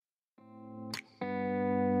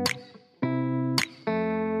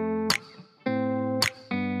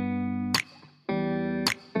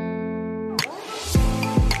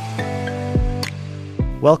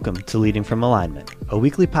Welcome to Leading from Alignment, a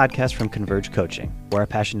weekly podcast from Converge Coaching, where our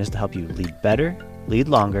passion is to help you lead better, lead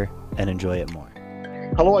longer, and enjoy it more.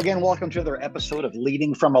 Hello again. Welcome to another episode of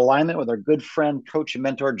Leading from Alignment with our good friend, coach, and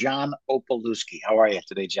mentor, John Opalewski. How are you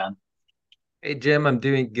today, John? Hey Jim, I'm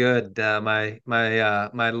doing good. My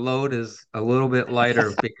load is a little bit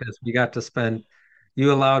lighter because we got to spend.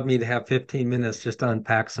 You allowed me to have 15 minutes just to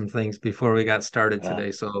unpack some things before we got started Uh,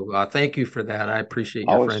 today. So thank you for that. I appreciate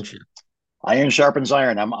your Always friendship. iron sharpens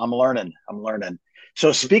iron. I'm learning. I'm learning.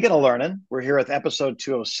 So speaking of learning, we're here with episode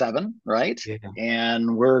 207, right? Yeah.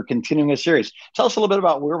 And we're continuing a series. Tell us a little bit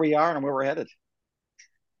about where we are and where we're headed.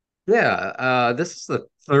 Yeah, this is the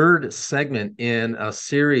third segment in a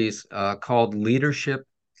series called Leadership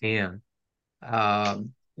Can.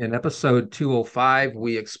 In episode 205,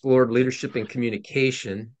 we explored leadership and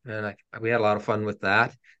communication, and we had a lot of fun with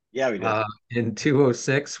that. Yeah, we did. In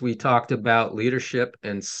 206, we talked about leadership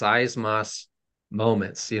and seismos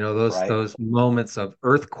moments, those Right. those moments of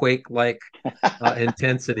earthquake-like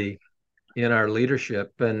intensity in our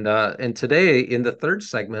leadership. And today, in the third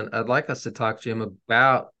segment, I'd like us to talk, Jim,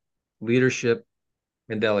 about leadership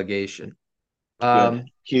and delegation. Good. Um,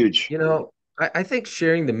 Huge. I think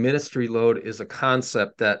sharing the ministry load is a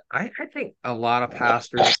concept that I think a lot of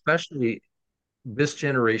pastors, especially this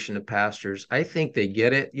generation of pastors, I think they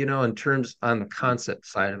get it, in terms on the concept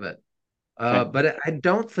side of it. Okay. But I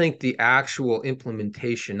don't think the actual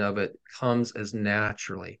implementation of it comes as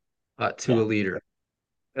naturally to Yeah. a leader,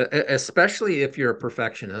 especially if you're a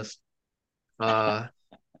perfectionist. Uh,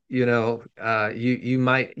 you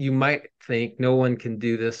might think no one can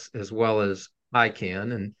do this as well as I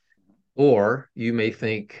can, or you may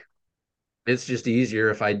think it's just easier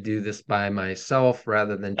if I do this by myself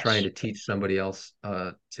rather than trying Yes. to teach somebody else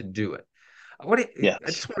to do it. I Yes.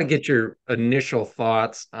 just want to get your initial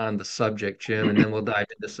thoughts on the subject, Jim, and then we'll dive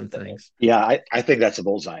into some things. Yeah, I think that's a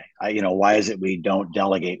bullseye. Why is it we don't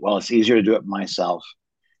delegate? Well, it's easier to do it myself.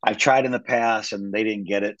 I've tried in the past and they didn't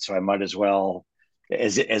get it, so I might as well,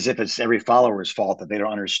 as if it's every follower's fault that they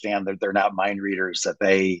don't understand that they're not mind readers. That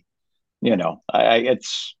they,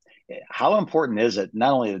 it's how important is it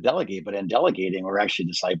not only to delegate, but in delegating, we're actually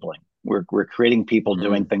discipling. We're creating people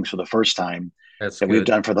doing Mm, things for the first time that's that we've good.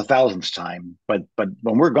 done for the thousandth time. But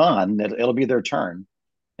when we're gone, it'll be their turn,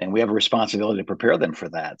 and we have a responsibility to prepare them for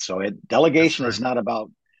that. So That's delegation is right. not about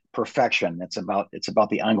perfection. It's about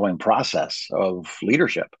the ongoing process of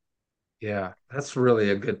leadership. Yeah, that's really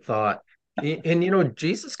a good thought. And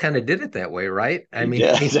Jesus kind of did it that way, right? I He mean,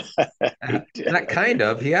 did. He did. not kind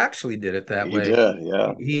of, he actually did it that He way. did.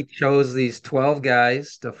 Yeah. He chose these 12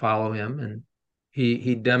 guys to follow him, and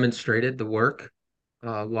he demonstrated the work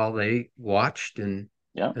while they watched. and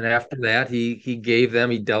Yeah. and after that he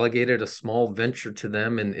delegated a small venture to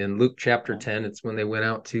them in Luke chapter 10. It's when they went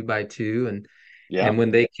out two by two, and Yeah.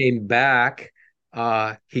 when they came back,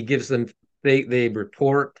 he gives them, they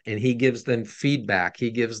report, and he gives them feedback, he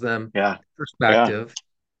gives them Yeah. Yeah. perspective.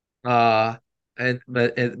 uh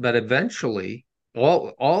but eventually,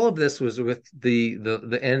 all of this was with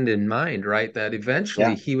the end in mind, right? That eventually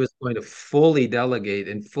Yeah. he was going to fully delegate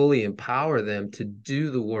and fully empower them to do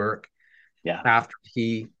the work Yeah. after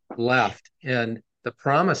he left. And the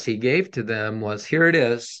promise he gave to them was, here it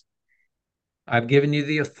is. I've given you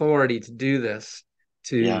the authority to do this,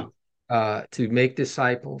 Yeah. to make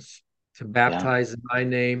disciples, to Yeah. baptize in my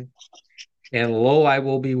name, and lo, I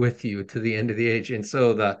will be with you to the end of the age. And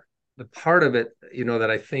so the part of it,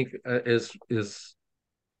 that I think is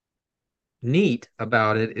neat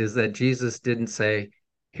about it is that Jesus didn't say,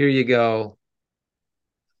 "Here you go.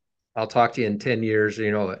 I'll talk to you in 10 years."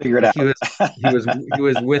 Figure it He out. was he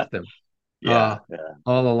was with them Yeah. uh, Yeah.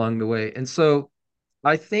 all along the way. And so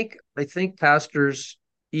I think pastors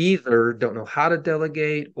either don't know how to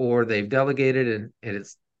delegate, or they've delegated and it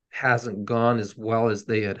hasn't gone as well as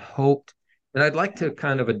they had hoped. And I'd like to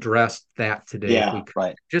kind of address that today, if Yeah. we could.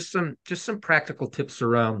 Right. Just some practical tips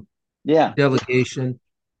around Yeah. delegation.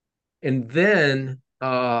 And then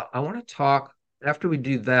I want to talk, after we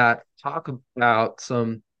do that, talk about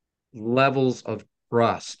some levels of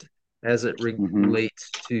trust as it Hmm. relates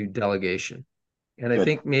to delegation. And I Good.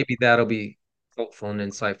 think maybe that'll be helpful and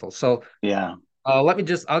insightful. So Yeah.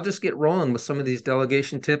 I'll just get rolling with some of these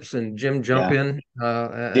delegation tips, and Jim, jump Yeah.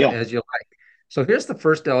 in Deal. as you like. So here's the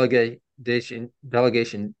first delegation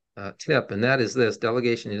tip, and that is this: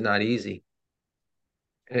 delegation is not easy.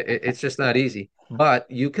 It's just not easy, but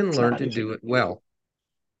you can It's learn not to easy. do it well.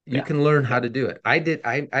 You Yeah. can learn how to do it.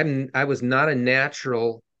 I was not a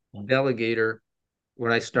natural delegator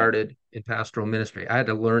when I Yeah. started in pastoral ministry. I had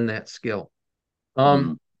to learn that skill.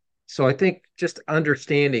 Hmm. So I think just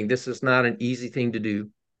understanding this is not an easy thing to do.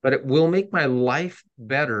 but it will make my life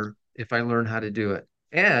better if I learn how to do it.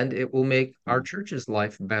 And it will make our church's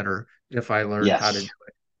life better if I learn how to do Yes.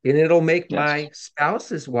 it. And it'll make Yes. my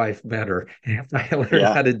spouse's wife better if I learn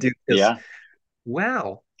Yeah. how to do this Yeah.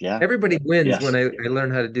 well. Yeah. Everybody wins when Yes. I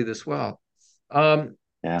learn how to do this well. Um,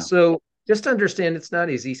 Yeah. so just understand it's not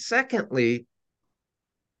easy. Secondly,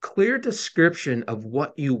 clear description of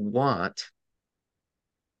what you want,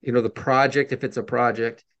 the project, if it's a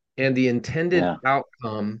project, and the intended Yeah.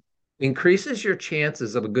 outcome increases your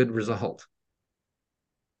chances of a good result.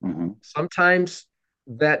 Hmm. Sometimes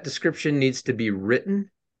that description needs to be written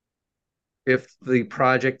if the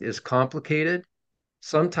project is complicated.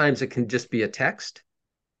 Sometimes it can just be a text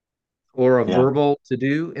or a Yeah. verbal to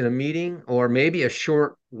do in a meeting, or maybe a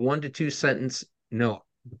short 1 to 2 sentence note.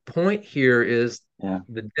 The point here is Yeah.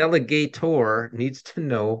 the delegator needs to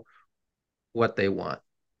know what they want.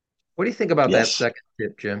 What do you think about that Yes. second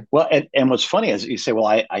tip, Jim? Well, and what's funny is you say, well,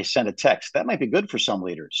 I sent a text. That might be good for some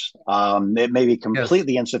leaders. It may be Yes.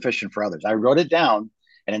 completely insufficient for others. I wrote it down,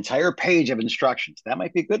 an entire page of instructions. That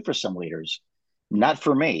might be good for some leaders, not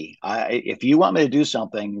for me. If you want me to do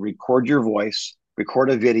something, record your voice, record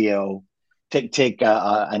a video, take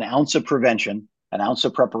an ounce of prevention, an ounce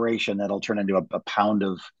of preparation that'll turn into a pound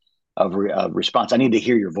of response. I need to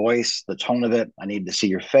hear your voice, the tone of it. I need to see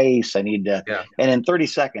your face. I need to, Yeah. and in 30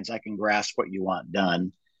 seconds, I can grasp what you want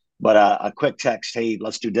done. But a quick text, hey,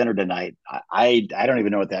 let's do dinner tonight. I don't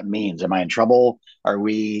even know what that means. Am I in trouble? Are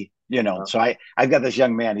we, So I've got this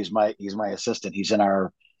young man. He's my assistant. He's in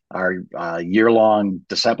our year long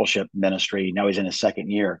discipleship ministry. Now he's in his second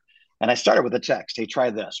year. And I started with a text. Hey, try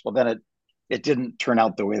this. Well, then it didn't turn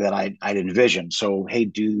out the way that I'd envisioned. So, hey,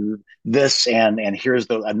 do this, and here's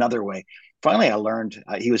another way. Finally, I learned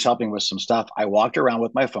he was helping with some stuff. I walked around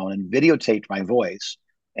with my phone and videotaped my voice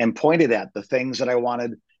and pointed at the things that I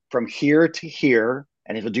wanted from here to here,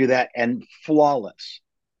 and he'll do that and flawless.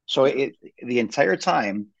 So the entire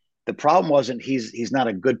time, the problem wasn't he's not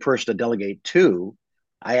a good person to delegate to.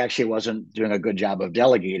 I actually wasn't doing a good job of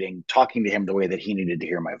delegating, talking to him the way that he needed to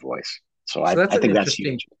hear my voice. So So that's I an think that's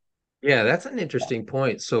interesting, huge. yeah, that's an Yeah. interesting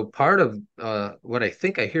point. So part of what I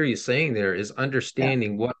think I hear you saying there is Yeah.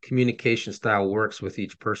 understanding what communication style works with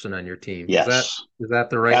each person on your team. Is that Yes. is that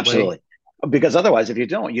the right way? Absolutely. Because otherwise, if you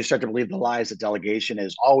don't, you start to believe the lies that delegation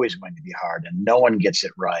is always going to be hard and no one gets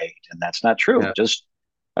it right. And that's not true. Yeah. Just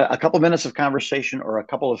a couple of minutes of conversation or a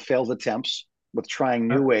couple of failed attempts with trying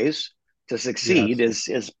new ways to succeed Yes.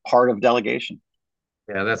 is part of delegation.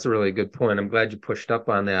 Yeah, that's a really good point. I'm glad you pushed up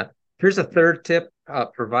on that. Here's a third tip.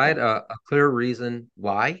 Provide Yeah. a clear reason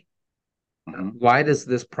why. Hmm. Why does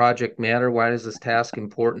this project matter? Why is this task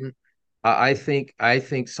important? I think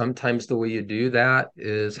sometimes the way you do that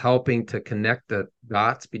is helping to connect the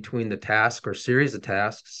dots between the task or series of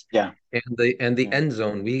tasks Yeah. and the Yeah. end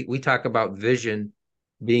zone. We talk about vision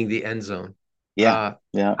being the end zone. Yeah. Uh,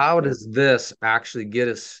 Yeah. how does this actually get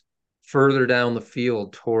us further down the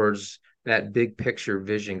field towards that big picture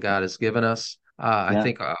vision God has given us? I Yeah.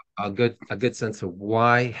 think a good sense of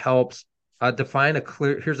why helps. Define a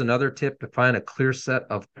clear. Here's another tip: define a clear set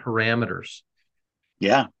of parameters,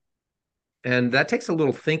 Yeah. and that takes a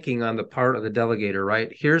little thinking on the part of the delegator.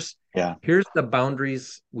 Right? Yeah. Here's the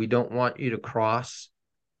boundaries we don't want you to cross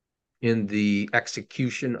in the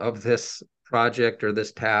execution of this project or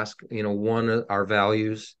this task. One, our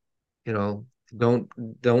values. You know, don't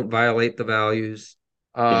don't violate the values.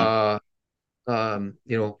 Yeah. Uh,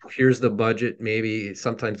 here's the budget. Maybe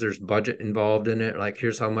sometimes there's budget involved in it. Like,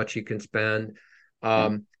 here's how much you can spend. Yeah.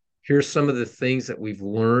 Um, here's some of the things that we've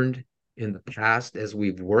learned in the past as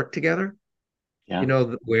we've worked together. Yeah.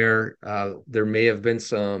 Where there may have been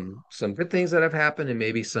some good things that have happened and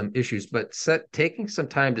maybe some issues, but taking some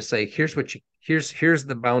time to say, here's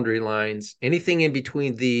the boundary lines. Anything in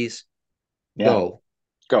between these, Yeah. go.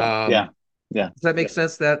 Go. Um, Yeah. Yeah. does that make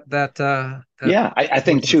sense? That Yeah. I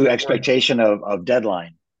think was a too, tip for you? expectation of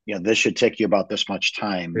deadline. This should take you about this much There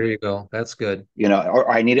time, you go. That's good.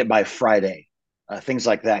 or I need it by Friday, things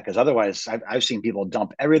like that. Because otherwise, I've seen people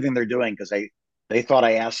dump everything they're doing because they thought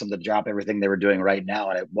I asked them to drop everything they were doing right now,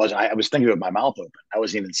 and I was thinking with my mouth open. I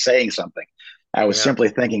wasn't even saying something. I was Yeah. simply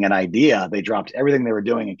thinking an idea. They dropped everything they were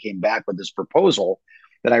doing and came back with this proposal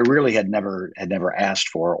that I really had never asked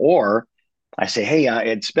for. Or I say, hey,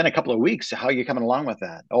 it's been a couple of weeks. How are you coming along with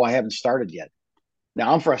that? Oh, I haven't started yet.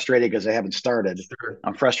 Now I'm frustrated because I haven't started. Sure.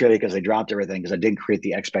 I'm frustrated because I dropped everything because I didn't create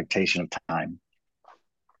the expectation of time.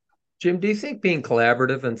 Jim, do you think being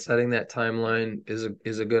collaborative and setting that timeline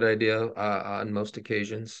is a good idea on most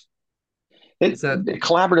occasions? Is that,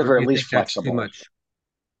 Collaborative or do or at you least think that's too flexible. much?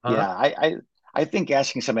 Huh? Yeah, I think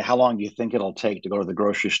asking somebody how long do you think it'll take to go to the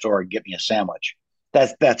grocery store and get me a sandwich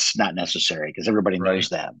That's not necessary because everybody Right. knows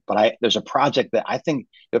that. But there's a project that I think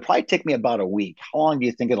it'll probably take me about a week. How long do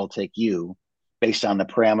you think it'll take you, based on the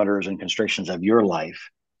parameters and constrictions of your life?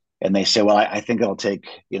 And they say, well, I think it'll take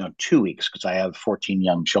 2 weeks because I have 14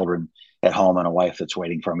 young children at home and a wife that's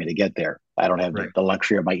waiting for me to get there. I don't have Right. the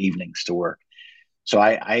luxury of my evenings to work. So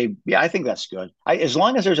yeah, I think that's good. As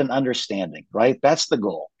long as there's an understanding, right? That's the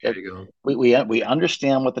goal. There you go. We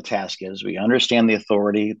understand what the task is. We understand the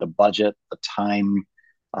authority, the budget, the time,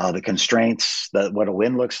 the constraints, what a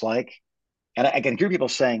win looks like. And I can hear people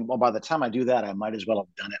saying, well, by the time I do that, I might as well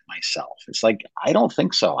have done it myself. It's like, I don't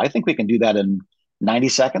think so. I think we can do that in 90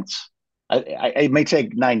 seconds. It may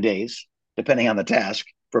take 9 days, depending on the task.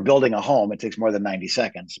 For building a home, it takes more than 90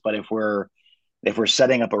 seconds. But if we're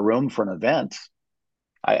setting up a room for an event,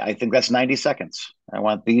 I think that's 90 seconds. I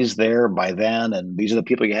want these there by then, and these are the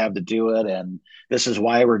people you have to do it, and this is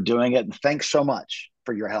why we're doing it. And thanks so much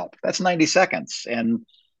for your help. That's 90 seconds, and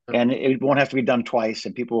it won't have to be done twice,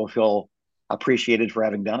 and people will feel appreciated for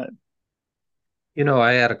having done it.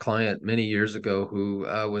 I had a client many years ago who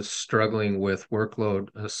was struggling with workload,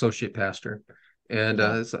 associate pastor, and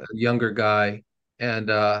Yeah. it's a younger guy.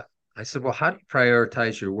 And I said, well, how do you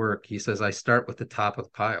prioritize your work? He says, I start with the top of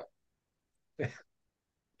the pile. And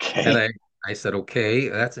Okay. I said, okay,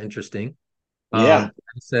 that's interesting. Yeah.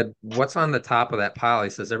 I said, what's on the top of that pile? He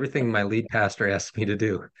says, everything my lead pastor asked me to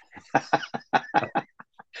do.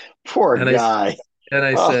 Poor And I, guy. and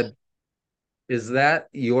I Oh, said, is that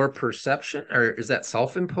your perception or is that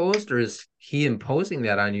self-imposed or is he imposing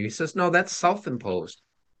that on you? He says, no, that's self-imposed.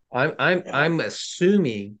 yeah. I'm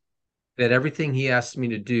assuming that everything he asks me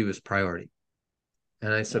to do is priority.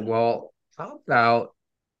 And I said, Yeah. well, how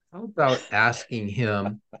about asking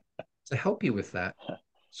him to help you with that?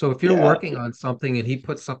 So if you're Yeah. working on something and he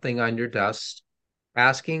puts something on your desk,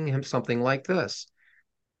 asking him something like this.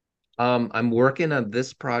 I'm working on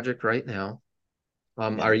this project right now.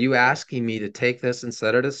 Yeah. Are you asking me to take this and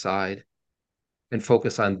set it aside and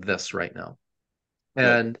focus on this right now?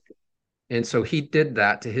 Good. And so he did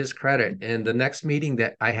that to his credit. And the next meeting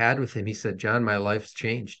that I had with him, he said, John, my life's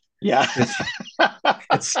changed. Yeah. It's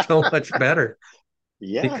it's so much better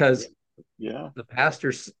Yeah. because Yeah. the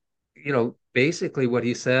pastor's, basically what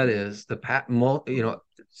he said is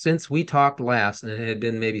since we talked last, and it had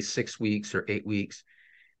been maybe 6 weeks or 8 weeks,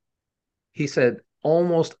 he said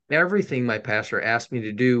almost everything my pastor asked me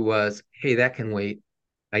to do was, hey, that can wait.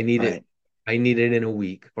 I need it. Right. I need it in a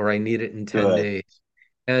week, or I need it in 10 Good. days.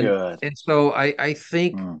 And Good. and so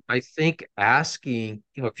Mm. I think asking,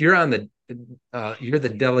 if you're on you're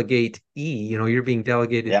the delegate you're being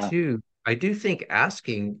delegated Yeah. to. I do think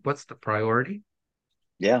asking what's the priority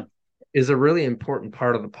Yeah. is a really important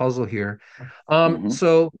part of the puzzle here. Hmm.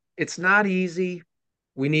 So it's not easy.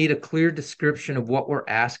 We need a clear description of what we're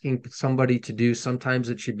asking somebody to do. Sometimes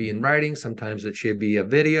it should be in writing, sometimes it should be a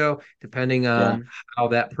video, depending Yeah. on how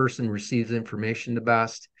that person receives information the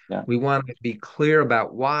best. Yeah. We want to be clear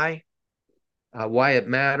about why it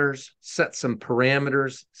matters, set some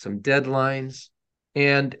parameters, some deadlines,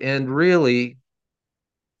 and really,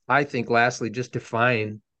 I think lastly, just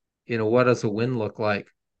define, what does a win look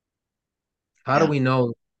like? How do Yeah. we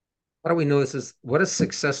know what does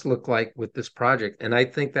success look like with this project? And I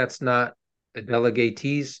think that's not a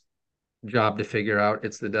delegatee's job to figure out.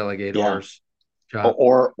 It's the Yeah. delegator's Or,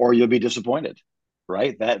 job. or you'll be disappointed,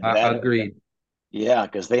 right? Agreed. Yeah,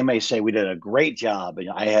 because they may say we did a great job, and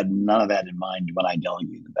I had none of that in mind when I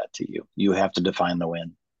delegated that to you. You have to define the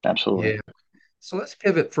win. Absolutely. Yeah. So let's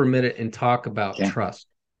pivot for a minute and talk about Okay. trust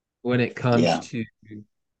when it comes Yeah. to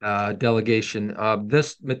delegation.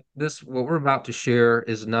 This what we're about to share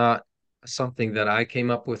is not something that I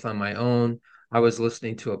came up with on my own. I was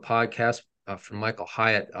listening to a podcast from Michael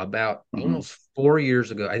Hyatt about Hmm. almost 4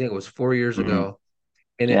 years ago. I think it was 4 years Hmm. ago,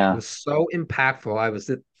 and it Yeah. was so impactful. I was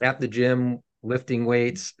at the gym lifting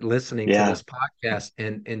weights, listening to Yeah. this podcast,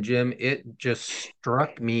 and Jim, it just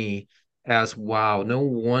struck me as wow. No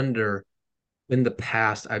wonder in the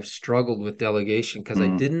past I've struggled with delegation because I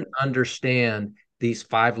Mm. didn't understand these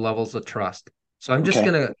 5 levels of trust. So I'm just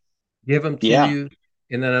Okay. going to give them to Yeah. you,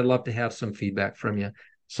 and then I'd love to have some feedback from you. Yeah.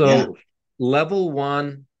 So level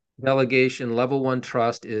one delegation, level one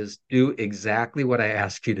trust is do exactly what I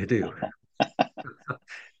ask you to do.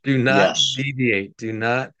 Do not Yes. deviate. Do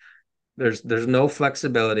not, there's no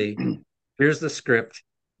flexibility. Here's the script.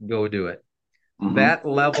 Go do it. Hmm. That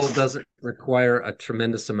level doesn't require a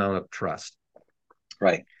tremendous amount of trust.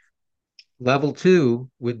 Right. Level two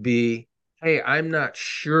would be, hey, I'm not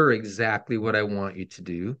sure exactly what I want you to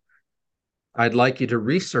do. I'd like you to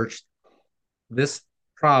research this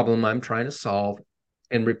problem I'm trying to solve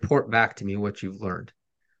and report back to me what you've learned.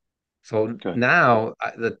 So Good. now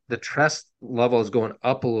the trust level is going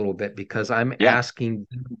up a little bit because I'm Yeah. asking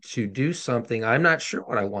them to do something. I'm not sure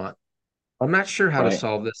what I want. I'm not sure how to Right.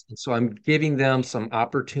 solve this. And so I'm giving them some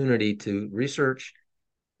opportunity to research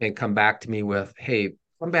and come back to me with, hey,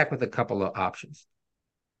 come back with a couple of options.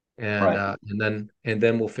 Right. And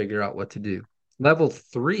then we'll figure out what to do. Level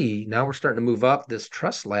 3, now we're starting to move up this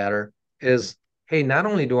trust ladder is, hey, not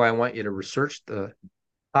only do I want you to research the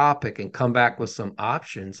topic and come back with some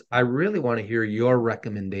options, I really want to hear your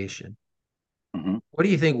recommendation. Hmm. What do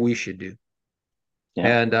you think we should do?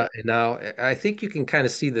 Yeah. And now I think you can kind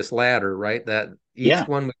of see this ladder, right? That each Yeah.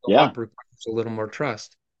 one we go Yeah. up requires a little more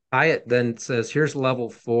trust. Hyatt then says, here's level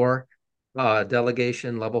 4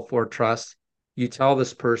 delegation, level 4 trust. You tell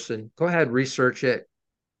this person, go ahead, research it,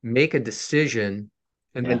 make a decision,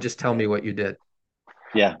 and then Yeah. just tell me what you did.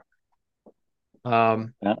 Yeah. Yeah.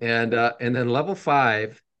 And then level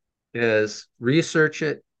 5 is research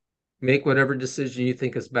it, make whatever decision you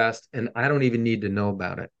think is best, and I don't even need to know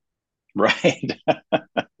about it. Right.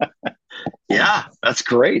 Yeah. That's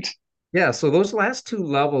great. Yeah, so those last two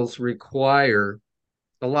levels require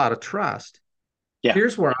a lot of trust. Yeah.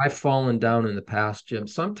 Here's where I've fallen down in the past, Jim.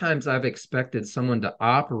 Sometimes I've expected someone to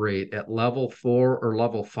operate at level 4 or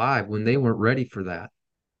level 5 when they weren't ready for that.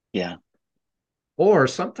 Yeah. Or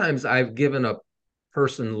sometimes I've given a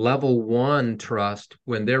person level 1 trust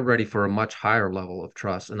when they're ready for a much higher level of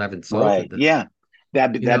trust, and I've Right. insulted them, Yeah. you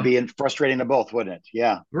That'd know? be frustrating to both, wouldn't it?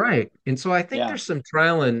 Yeah. Right. And so I think Yeah. there's some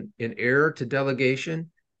trial and error to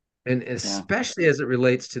delegation, and Yeah. especially as it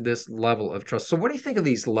relates to this level of trust. So what do you think of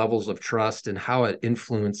these levels of trust and how it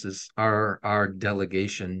influences our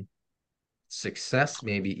delegation success,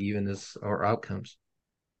 maybe even as our outcomes?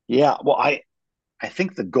 Yeah. Well, I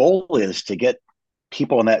think the goal is to get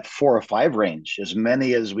people in that 4 or 5 range, as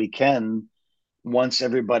many as we can, once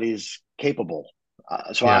everybody's capable.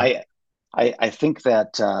 So Yeah, I think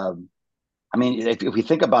that I mean, if we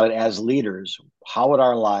think about it as leaders, how would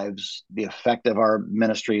our lives, the effect of our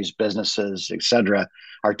ministries, businesses, etc.,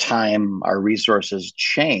 our time, our resources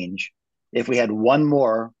change if we had one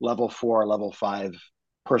more level 4, level 5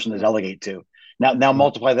 person to yeah, delegate to? Now yeah,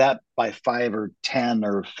 multiply that by 5 or 10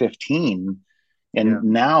 or 15, yeah, and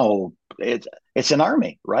now it's an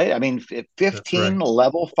army, right? I mean, that's 15 right.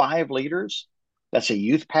 level 5 leaders. That's a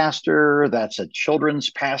youth pastor. That's a children's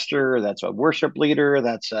pastor. That's a worship leader.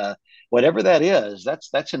 That's a whatever that is.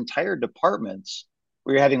 That's entire departments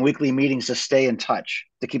where you're having weekly meetings to stay in touch,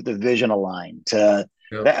 to keep the vision aligned. To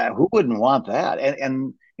Yep. that, who wouldn't want that?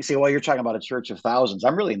 And you say, well, you're talking about a church of thousands.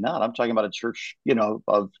 I'm really not. I'm talking about a church,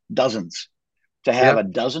 of dozens. To have a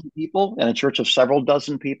Yep. dozen people in a church of several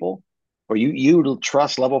dozen people, where you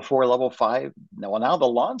trust level 4, level 5. Well, now the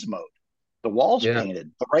lawn's mowed, the walls Yeah.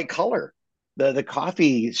 painted, the right color. The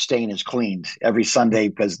coffee stain is cleaned every Sunday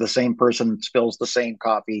because the same person spills the same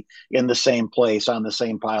coffee in the same place on the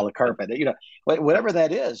same pile of carpet. Whatever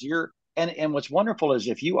that is, and what's wonderful is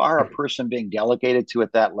if you are a person being delegated to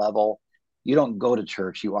at that level, you don't go to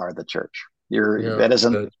church, you are the church. You're Yeah. that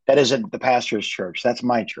isn't Good. that isn't the pastor's church. That's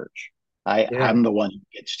my church. Yeah. I'm the one who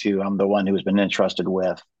gets to. I'm the one who's been entrusted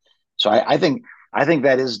with. So I think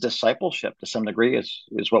that is discipleship to some degree.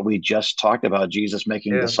 Is what we just talked about. Jesus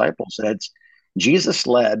making Yeah. disciples. That's Jesus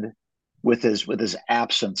led with his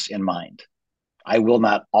absence in mind. I will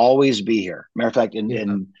not always be here. Matter of fact, in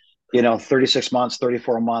Yeah. in 36 months,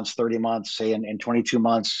 34 months, 30 months, say in 22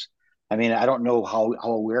 months. I mean, I don't know how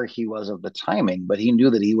aware he was of the timing, but he knew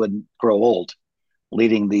that he would grow old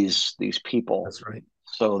leading these people. That's right.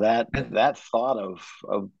 So that And that thought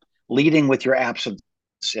of leading with your absence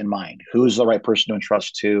in mind, who's the right person to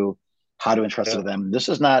entrust to, how to entrust it yeah, to them. This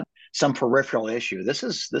is not some peripheral issue. This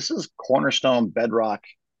is cornerstone, bedrock,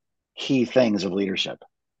 key things of leadership.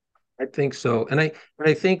 I think so. And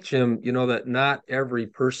I think, Jim, that not every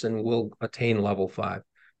person will attain level 5.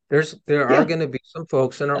 There are Yeah, going to be some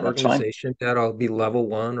folks in our and that's fine. organization that'll be level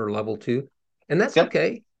 1 or level 2, and that's Yep.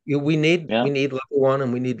 okay. We Yeah, need level 1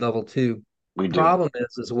 and we need level 2. we The do. problem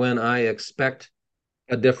is when I expect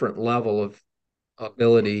a different level of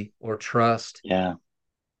ability or trust Yeah,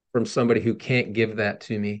 from somebody who can't give that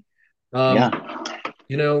to me. Um, yeah,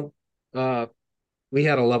 you know, uh, we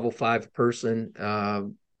had a level 5 person.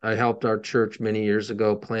 I helped our church many years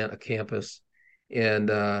ago plant a campus, and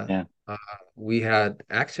yeah. we had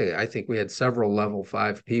actually, I think we had several level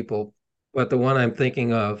 5 people. But the one I'm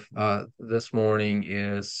thinking of this morning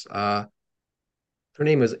is her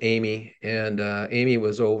name was Amy, and Amy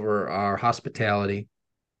was over our hospitality,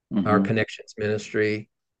 our Hmm. connections ministry.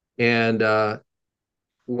 And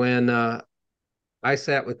when I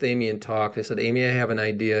sat with Amy and talked, I said, Amy, I have an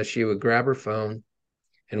idea. She would grab her phone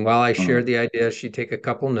And while I Hmm. shared the idea, she'd take a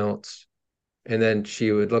couple notes, and then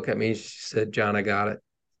she would look at me and she said, John, I got it.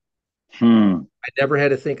 Hmm. I never had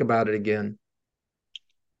to think about it again.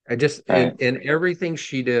 I just, Right. and everything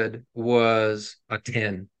she did was a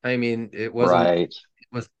 10. I mean, it wasn't, Right. it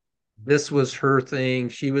was, this was her thing.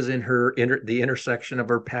 She was in the intersection of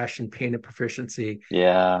her passion, pain, and proficiency.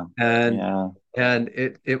 Yeah. And, Yeah. and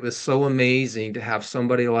it was so amazing to have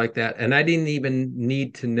somebody like that. And I didn't even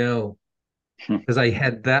need to know, because I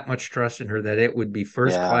had that much trust in her that it would be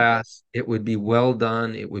first Yeah. class, it would be well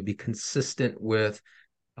done, it would be consistent with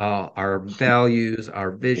our values,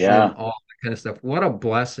 our vision, Yeah. all that kind of stuff. What a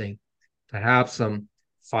blessing to have some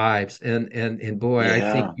fives. And boy, I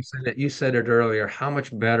think Yeah. you said it earlier. How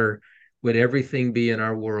much better would everything be in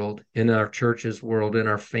our world, in our church's world, in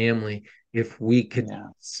our family, if we could Yeah.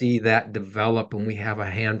 see that develop and we have a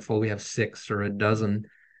handful, we have six or a dozen,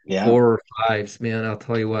 Yeah. four or fives. Man, I'll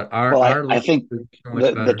tell you what, our Well, our I leaders think would be so much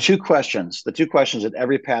the better. two questions that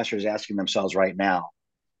every pastor is asking themselves right now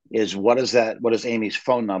is, what is Amy's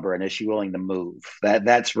phone number, and is she willing to move?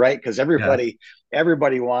 That's right, because Yeah.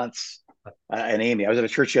 everybody wants an Amy. I was at a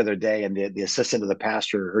church the other day, and the assistant of the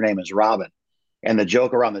pastor, her name is Robin, and the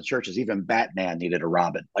joke around the church is even Batman needed a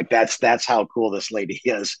Robin. Like that's how cool this lady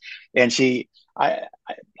is, and I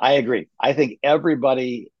agree. I think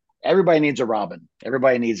everybody needs a Robin.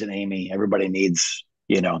 Everybody needs an Amy. Everybody needs,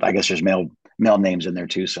 I guess there's male names in there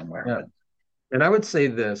too somewhere, Yeah. but And I would say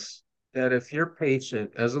this, that if you're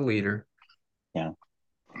patient as a leader yeah,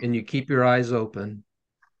 and you keep your eyes open,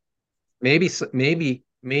 maybe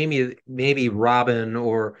Robin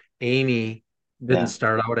or Amy didn't yeah,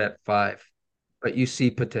 start out at five, but you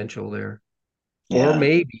see potential there. Or yeah,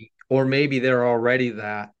 maybe they're already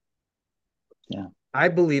that. yeah, I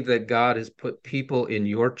believe that God has put people in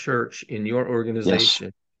your church, in your yes,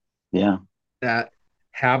 organization, yeah, that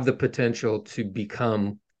have the potential to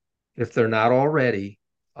become, if they're not already,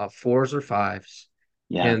 fours or fives.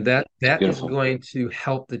 yeah. And that It's that is beautiful. going to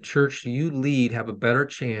help the church you lead have a better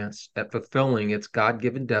chance at fulfilling its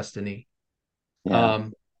God-given destiny. Yeah,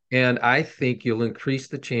 Um, and I think you'll increase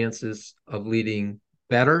the chances of leading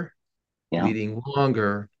better, yeah, leading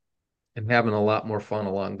longer, and having a lot more fun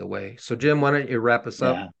along the way. So, Jim, why don't you wrap us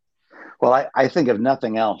up? yeah. Well, I think of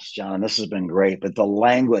nothing else, John, and this has been great, but the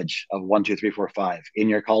language of 1, 2, 3, 4, 5 in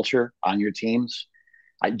your culture, on your teams.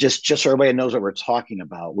 I just so everybody knows what we're talking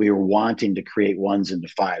about. We are wanting to create ones into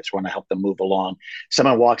fives. We want to help them move along.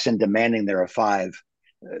 Someone walks in demanding they're a five.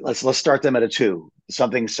 Let's start them at a two.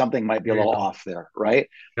 Something might be a There you little go. off there, right?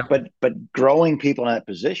 Yep. But growing people in that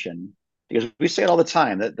position, because we say it all the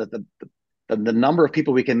time, that the number of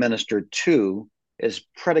people we can minister to is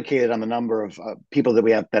predicated on the number of people that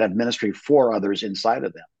we have that have ministry for others inside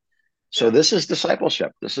of them. So Yeah. this is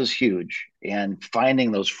discipleship. This is huge, and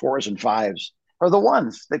finding those fours and fives are the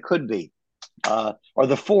ones that could be, or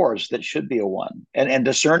the fours that should be a one, and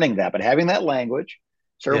discerning that, but having that language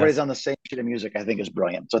so everybody's Yes. on the same sheet of music, I think is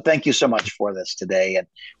brilliant. So thank you so much for this today, and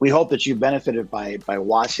we hope that you benefited by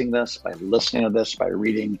watching this, by listening to this, by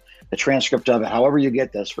reading the transcript of it. However you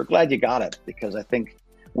get this, we're glad you got it, because I think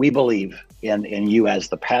we believe in you as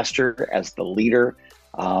the pastor, as the leader.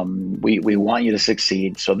 We want you to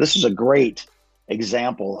succeed. So this is a great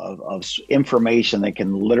example of information that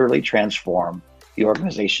can literally transform the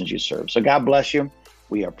organizations you serve. So God bless you.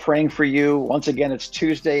 We are praying for you. Once again, it's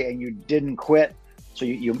Tuesday and you didn't quit. So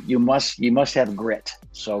you must have grit.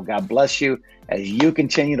 So God bless you as you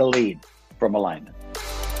continue to lead from alignment.